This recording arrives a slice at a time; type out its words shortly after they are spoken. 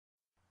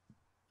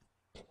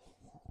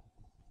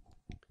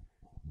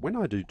When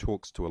I do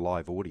talks to a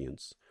live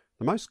audience,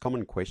 the most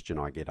common question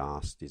I get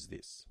asked is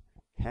this: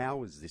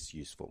 how is this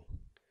useful?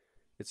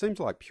 It seems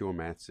like pure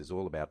maths is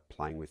all about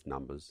playing with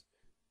numbers,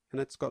 and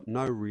it's got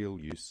no real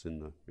use in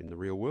the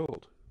real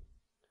world.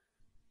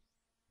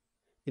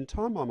 In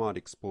time I might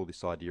explore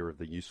this idea of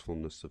the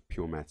usefulness of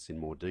pure maths in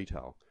more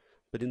detail,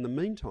 but in the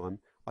meantime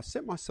I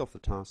set myself the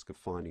task of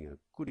finding a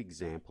good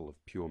example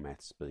of pure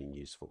maths being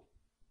useful.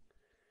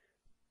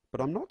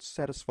 But I'm not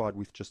satisfied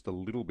with just a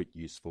little bit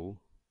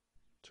useful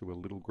to a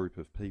little group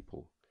of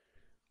people.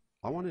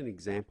 I want an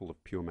example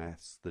of pure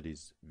maths that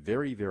is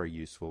very, very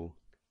useful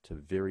to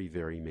very,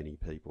 very many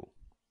people.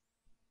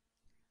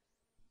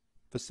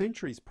 For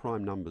centuries,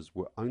 prime numbers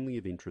were only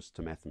of interest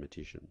to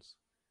mathematicians.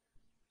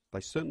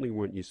 They certainly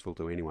weren't useful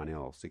to anyone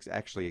else,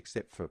 actually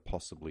except for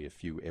possibly a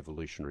few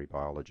evolutionary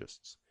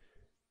biologists.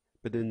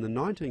 But in the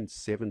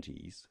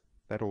 1970s,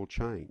 that all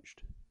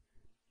changed.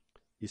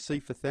 You see,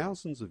 for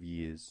thousands of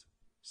years,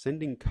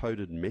 sending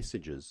coded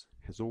messages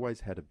has always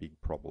had a big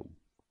problem.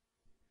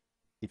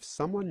 If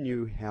someone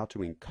knew how to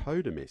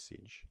encode a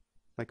message,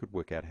 they could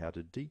work out how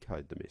to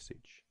decode the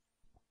message.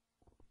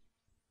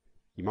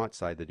 You might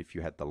say that if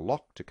you had the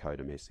lock to code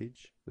a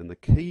message, then the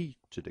key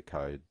to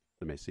decode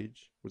the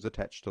message was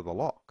attached to the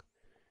lock.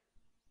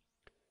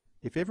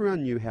 If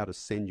everyone knew how to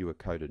send you a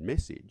coded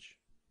message,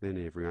 then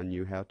everyone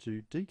knew how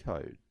to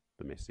decode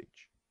the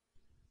message.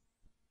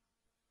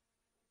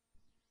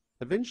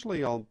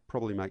 Eventually I'll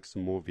probably make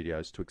some more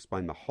videos to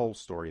explain the whole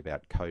story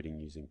about coding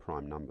using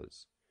prime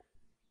numbers.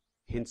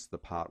 Hence the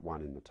part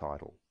 1 in the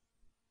title.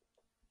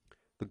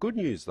 The good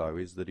news though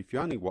is that if you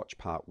only watch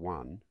part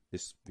 1,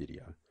 this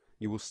video,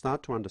 you will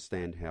start to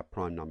understand how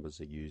prime numbers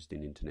are used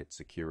in internet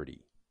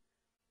security.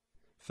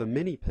 For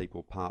many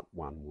people, part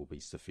 1 will be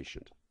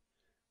sufficient.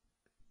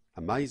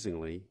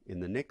 Amazingly, in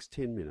the next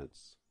 10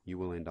 minutes, you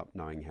will end up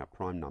knowing how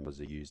prime numbers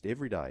are used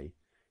every day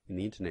in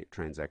the internet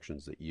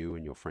transactions that you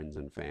and your friends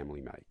and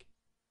family make.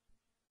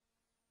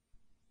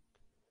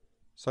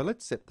 So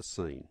let's set the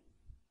scene.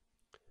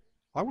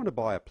 I want to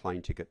buy a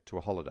plane ticket to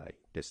a holiday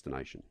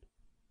destination.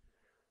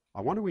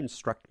 I want to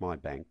instruct my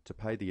bank to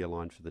pay the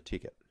airline for the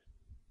ticket.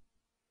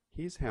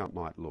 Here's how it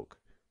might look.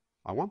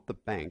 I want the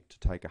bank to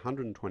take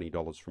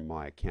 $120 from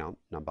my account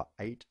number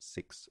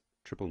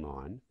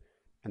 86999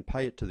 and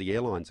pay it to the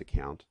airline's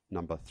account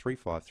number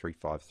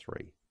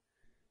 35353.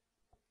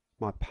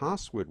 My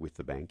password with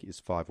the bank is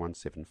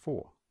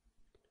 5174.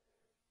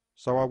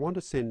 So I want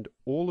to send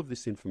all of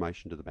this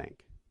information to the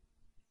bank.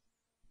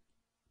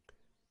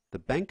 The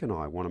bank and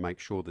I want to make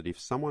sure that if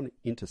someone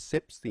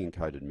intercepts the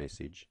encoded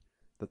message,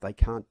 that they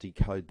can't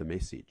decode the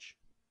message.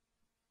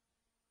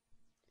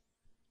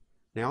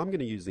 Now I'm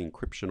going to use the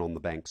encryption on the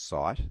bank's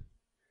site.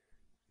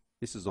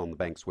 This is on the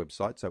bank's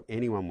website, so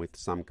anyone with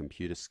some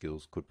computer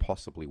skills could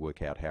possibly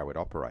work out how it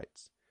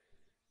operates.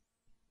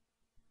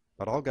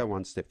 But I'll go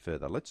one step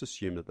further. Let's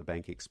assume that the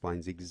bank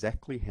explains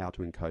exactly how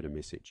to encode a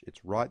message.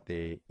 It's right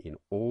there in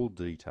all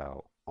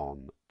detail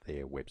on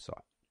their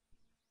website.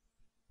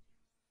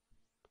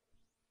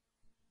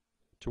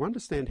 To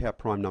understand how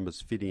prime numbers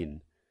fit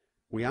in,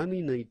 we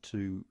only need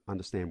to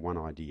understand one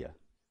idea,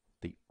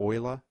 the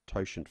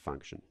EulerTotient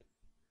function,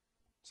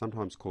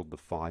 sometimes called the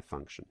phi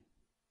function.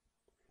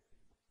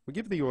 We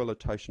give the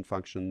EulerTotient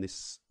function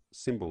this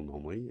symbol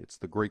normally. It's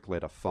the Greek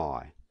letter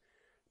phi,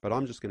 but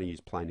I'm just going to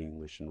use plain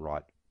English and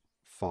write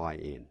phi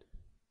n.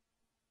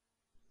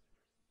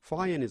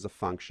 Phi n is a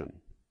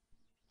function.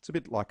 It's a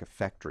bit like a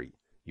factory.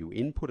 You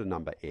input a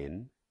number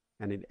n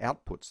and it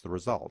outputs the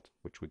result,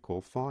 which we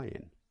call phi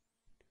n.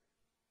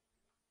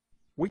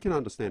 We can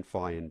understand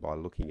phi n by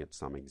looking at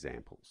some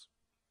examples.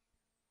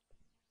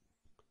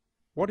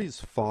 What is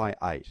phi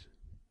 8?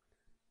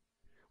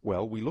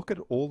 Well, we look at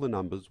all the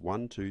numbers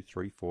 1, 2,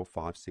 3, 4,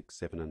 5, 6,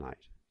 7 and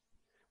 8.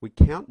 We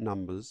count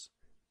numbers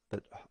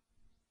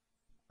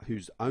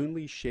whose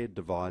only shared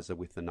divisor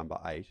with the number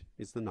 8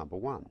 is the number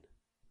 1.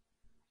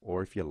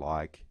 Or if you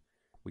like,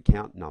 we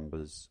count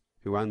numbers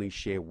who only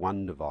share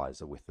one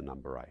divisor with the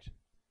number 8.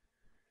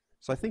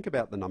 So think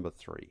about the number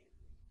 3.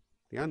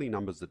 The only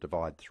numbers that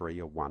divide 3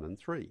 are 1 and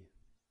 3.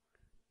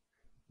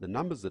 The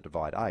numbers that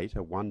divide 8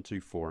 are 1, 2,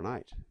 4 and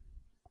 8.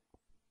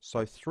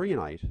 So 3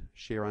 and 8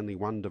 share only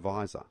one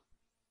divisor,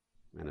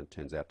 and it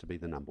turns out to be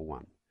the number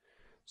 1.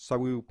 So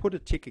we will put a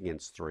tick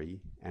against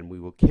 3 and we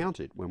will count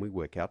it when we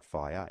work out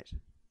phi 8.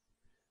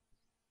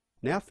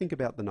 Now think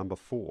about the number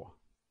 4.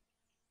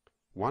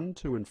 1,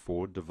 2 and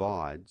 4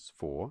 divides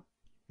 4,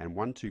 and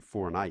 1, 2,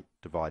 4 and 8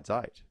 divides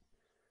 8.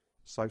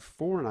 So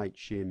 4 and 8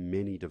 share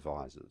many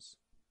divisors.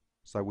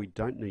 So we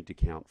don't need to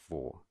count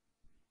 4.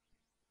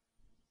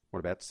 What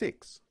about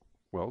 6?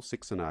 Well,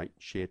 6 and 8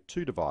 share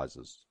two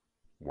divisors,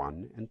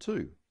 1 and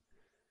 2.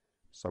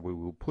 So we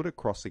will put a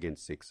cross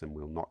against 6 and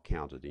we'll not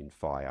count it in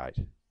phi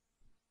 8.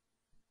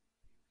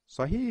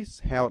 So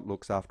here's how it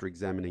looks after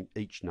examining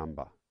each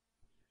number.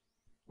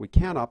 We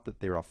count up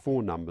that there are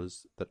 4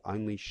 numbers that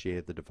only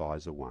share the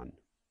divisor 1.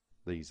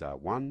 These are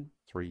 1,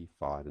 3,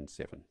 5 and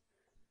 7.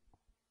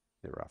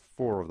 There are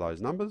 4 of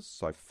those numbers,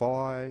 so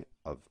phi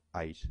of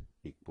 8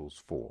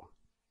 equals 4.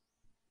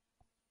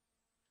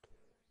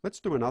 Let's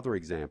do another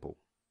example.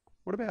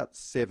 What about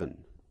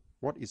 7?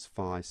 What is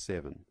phi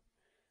 7?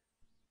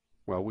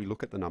 Well, we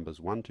look at the numbers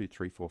 1, 2,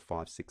 3, 4,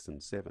 5, 6,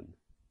 and 7.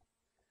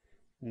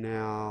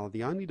 Now,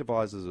 the only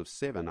divisors of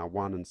 7 are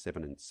 1 and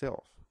 7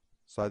 itself.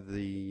 So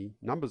the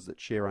numbers that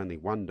share only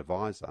one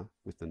divisor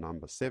with the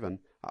number 7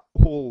 are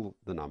all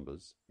the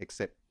numbers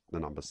except the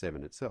number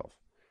 7 itself.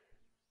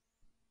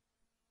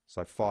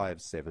 So phi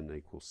of 7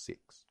 equals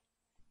 6.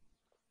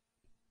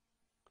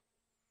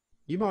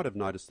 You might have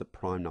noticed that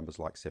prime numbers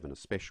like 7 are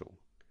special.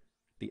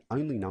 The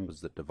only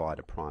numbers that divide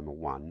a prime are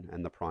 1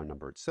 and the prime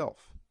number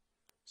itself.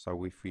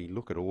 So if we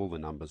look at all the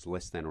numbers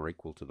less than or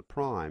equal to the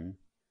prime,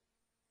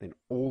 then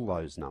all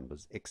those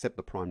numbers, except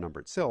the prime number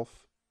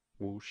itself,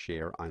 will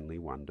share only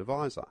one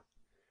divisor.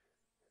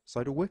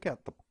 So to work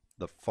out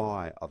the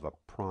phi of a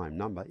prime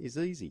number is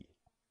easy.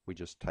 We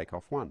just take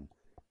off 1.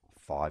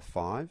 Phi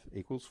 5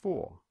 equals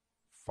 4.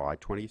 Phi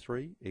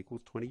 23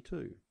 equals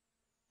 22.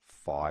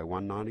 Phi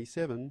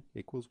 197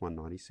 equals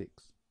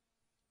 196.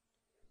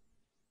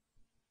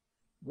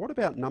 What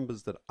about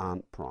numbers that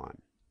aren't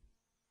prime?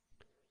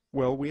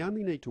 Well, we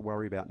only need to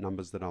worry about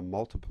numbers that are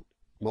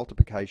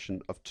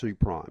multiplication of 2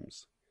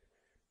 primes.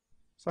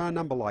 So a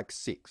number like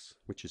 6,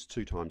 which is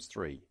 2 times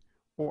 3,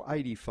 or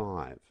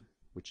 85,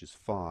 which is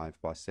 5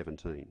 by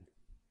 17.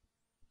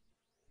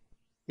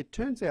 It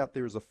turns out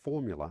there is a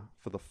formula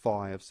for the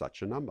phi of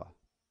such a number.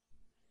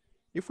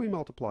 If we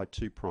multiply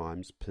 2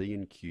 primes, p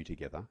and q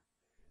together,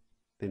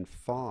 then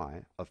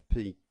phi of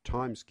p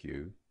times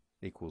q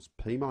equals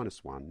p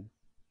minus 1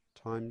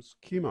 times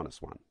q minus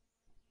 1.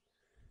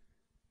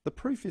 The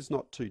proof is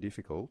not too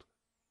difficult.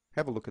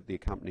 Have a look at the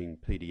accompanying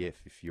PDF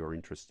if you're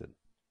interested.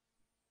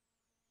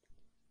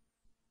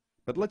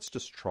 But let's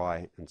just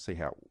try and see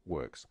how it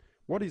works.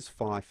 What is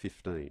phi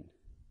 15?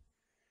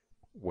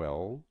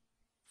 Well,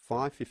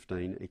 phi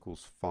 15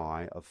 equals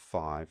phi of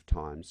 5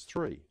 times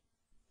 3.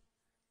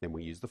 Then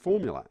we use the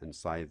formula and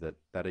say that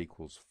that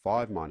equals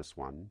 5 minus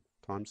 1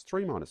 times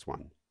 3 minus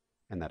 1,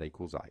 and that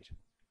equals 8.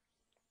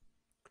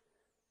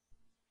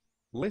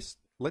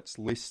 Let's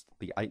list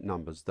the 8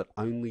 numbers that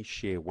only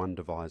share one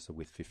divisor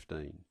with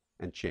 15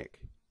 and check.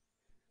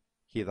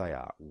 Here they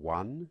are: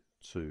 1,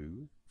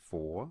 2,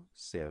 4,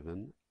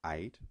 7,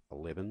 8,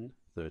 11,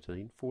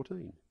 13,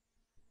 14.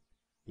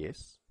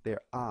 Yes,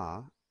 there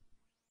are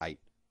 8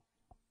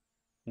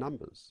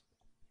 numbers.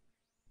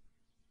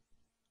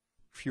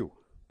 Phew,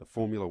 the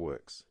formula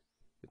works.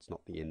 It's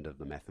not the end of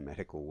the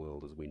mathematical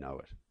world as we know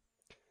it.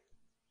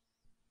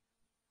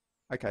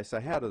 Okay, so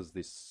how does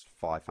this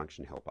phi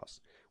function help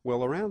us?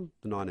 Well, around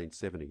the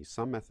 1970s,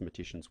 some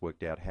mathematicians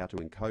worked out how to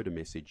encode a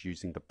message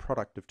using the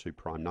product of 2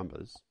 prime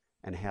numbers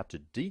and how to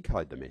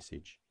decode the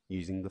message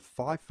using the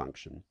phi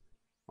function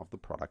of the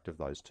product of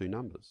those 2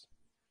 numbers.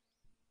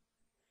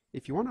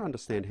 If you want to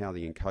understand how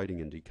the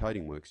encoding and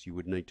decoding works, you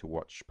would need to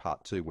watch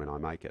part 2 when I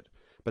make it.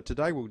 But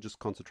today we'll just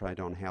concentrate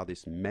on how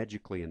this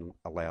magically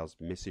allows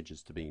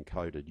messages to be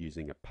encoded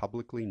using a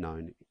publicly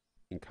known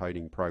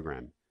encoding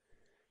program,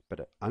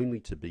 but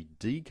only to be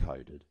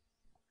decoded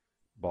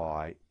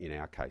by, in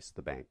our case,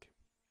 the bank.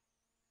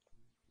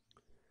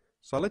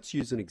 So let's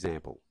use an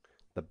example.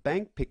 The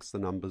bank picks the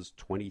numbers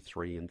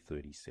 23 and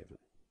 37.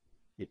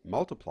 It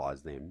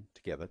multiplies them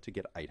together to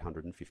get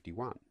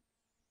 851.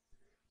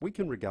 We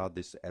can regard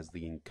this as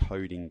the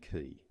encoding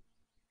key.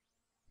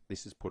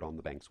 This is put on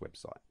the bank's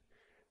website.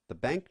 The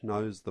bank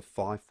knows the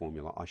phi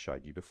formula I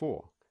showed you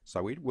before,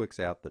 so it works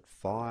out that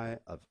phi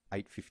of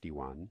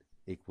 851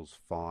 equals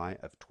phi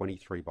of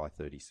 23 by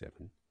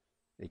 37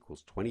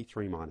 equals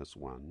 23 minus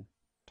 1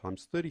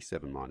 times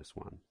 37 minus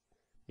 1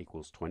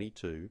 equals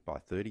 22 by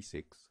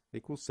 36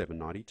 equals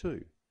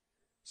 792.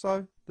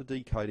 So the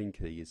decoding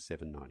key is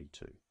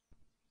 792.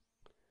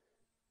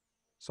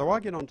 So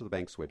I get onto the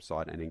bank's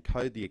website and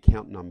encode the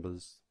account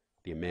numbers,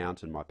 the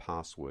amount and my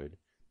password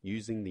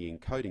using the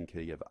encoding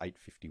key of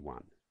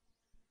 851.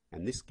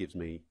 And this gives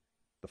me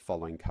the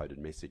following coded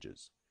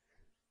messages.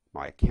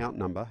 My account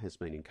number has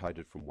been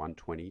encoded from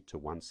 120 to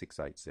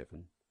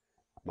 1687.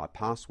 My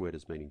password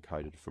has been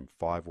encoded from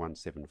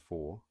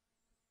 5174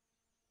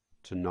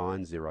 to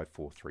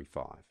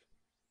 90435.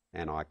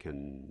 And I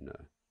can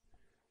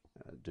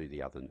do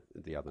the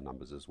other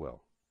numbers as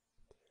well.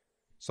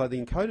 So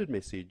the encoded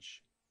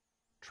message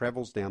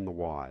travels down the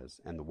wires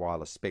and the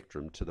wireless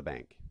spectrum to the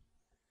bank.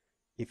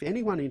 If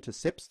anyone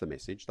intercepts the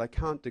message, they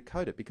can't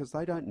decode it because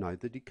they don't know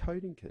the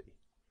decoding key.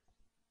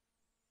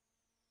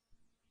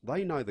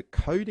 They know the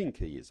coding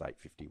key is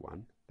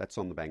 851, that's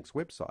on the bank's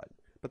website,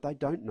 but they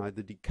don't know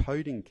the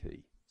decoding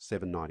key,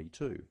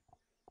 792.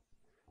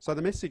 So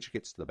the message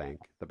gets to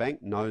the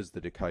bank knows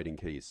the decoding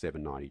key is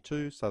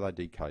 792, so they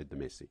decode the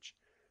message.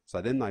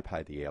 So then they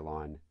pay the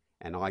airline,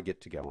 and I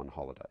get to go on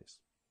holidays.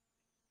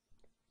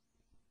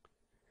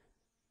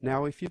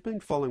 Now, if you've been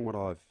following what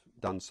I've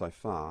done so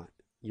far,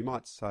 you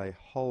might say,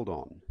 hold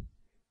on,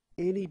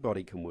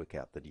 anybody can work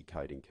out the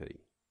decoding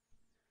key.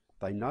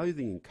 They know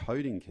the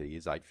encoding key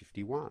is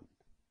 851.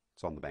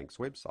 It's on the bank's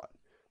website.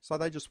 So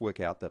they just work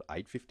out that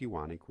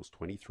 851 equals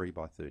 23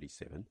 by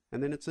 37,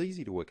 and then it's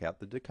easy to work out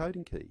the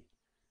decoding key.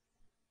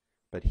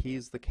 But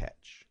here's the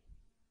catch.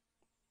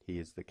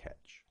 Here's the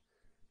catch.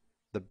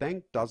 The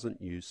bank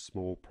doesn't use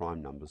small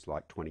prime numbers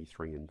like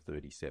 23 and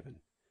 37.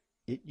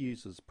 It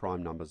uses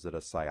prime numbers that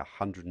are, say,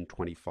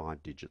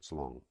 125 digits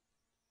long.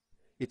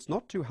 It's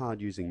not too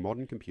hard using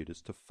modern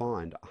computers to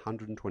find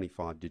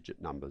 125-digit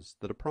numbers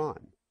that are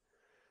prime.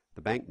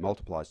 The bank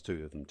multiplies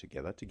two of them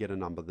together to get a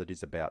number that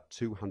is about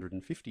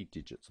 250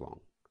 digits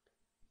long.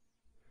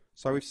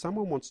 So if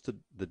someone wants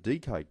the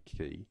decode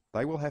key,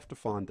 they will have to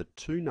find the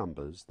two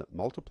numbers that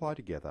multiply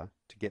together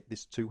to get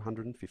this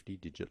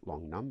 250-digit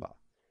long number.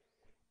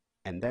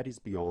 And that is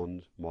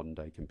beyond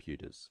modern-day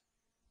computers.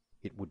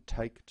 It would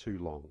take too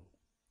long.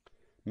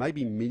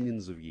 Maybe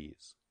millions of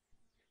years.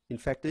 In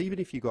fact, even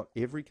if you got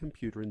every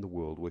computer in the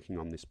world working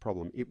on this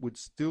problem, it would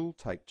still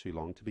take too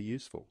long to be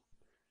useful.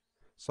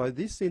 So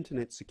this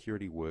internet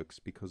security works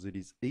because it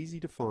is easy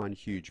to find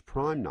huge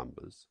prime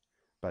numbers,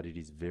 but it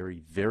is very,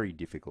 very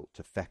difficult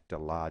to factor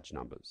large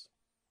numbers.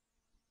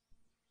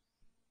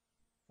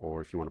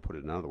 Or if you want to put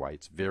it another way,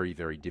 it's very,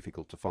 very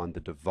difficult to find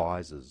the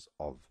divisors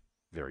of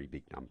very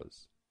big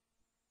numbers.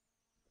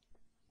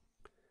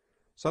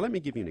 So let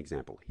me give you an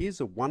example. Here's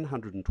a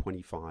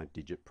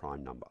 125-digit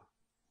prime number.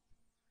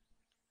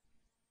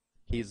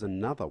 Here's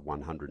another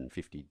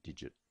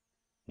 150-digit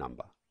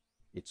number.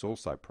 It's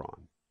also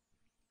prime.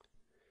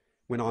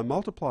 When I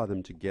multiply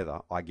them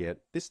together, I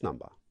get this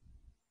number.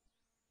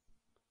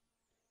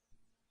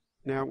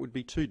 Now, it would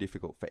be too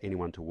difficult for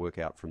anyone to work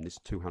out from this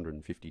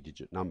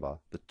 250-digit number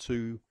the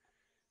two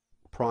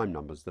prime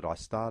numbers that I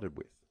started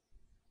with.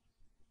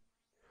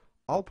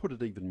 I'll put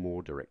it even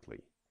more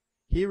directly.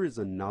 Here is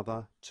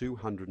another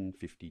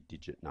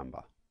 250-digit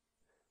number.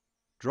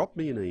 Drop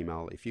me an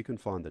email if you can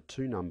find the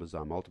two numbers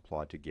I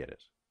multiplied to get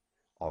it.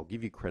 I'll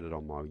give you credit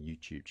on my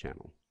YouTube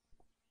channel.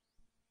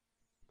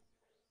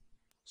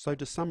 So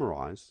to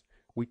summarize,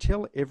 we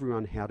tell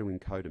everyone how to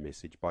encode a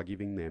message by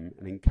giving them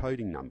an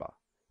encoding number,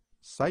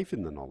 safe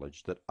in the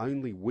knowledge that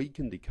only we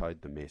can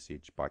decode the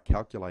message by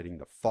calculating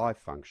the 5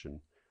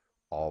 function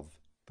of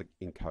the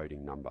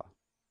encoding number.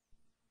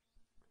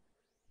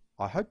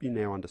 I hope you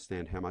now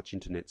understand how much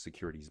internet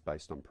security is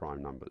based on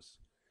prime numbers.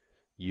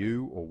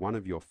 You or one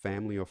of your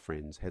family or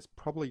friends has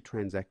probably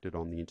transacted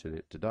on the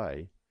internet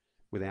today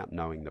without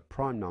knowing that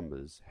prime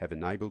numbers have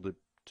enabled it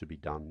to be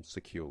done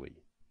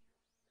securely.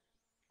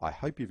 I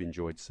hope you've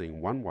enjoyed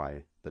seeing one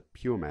way that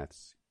pure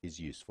maths is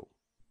useful.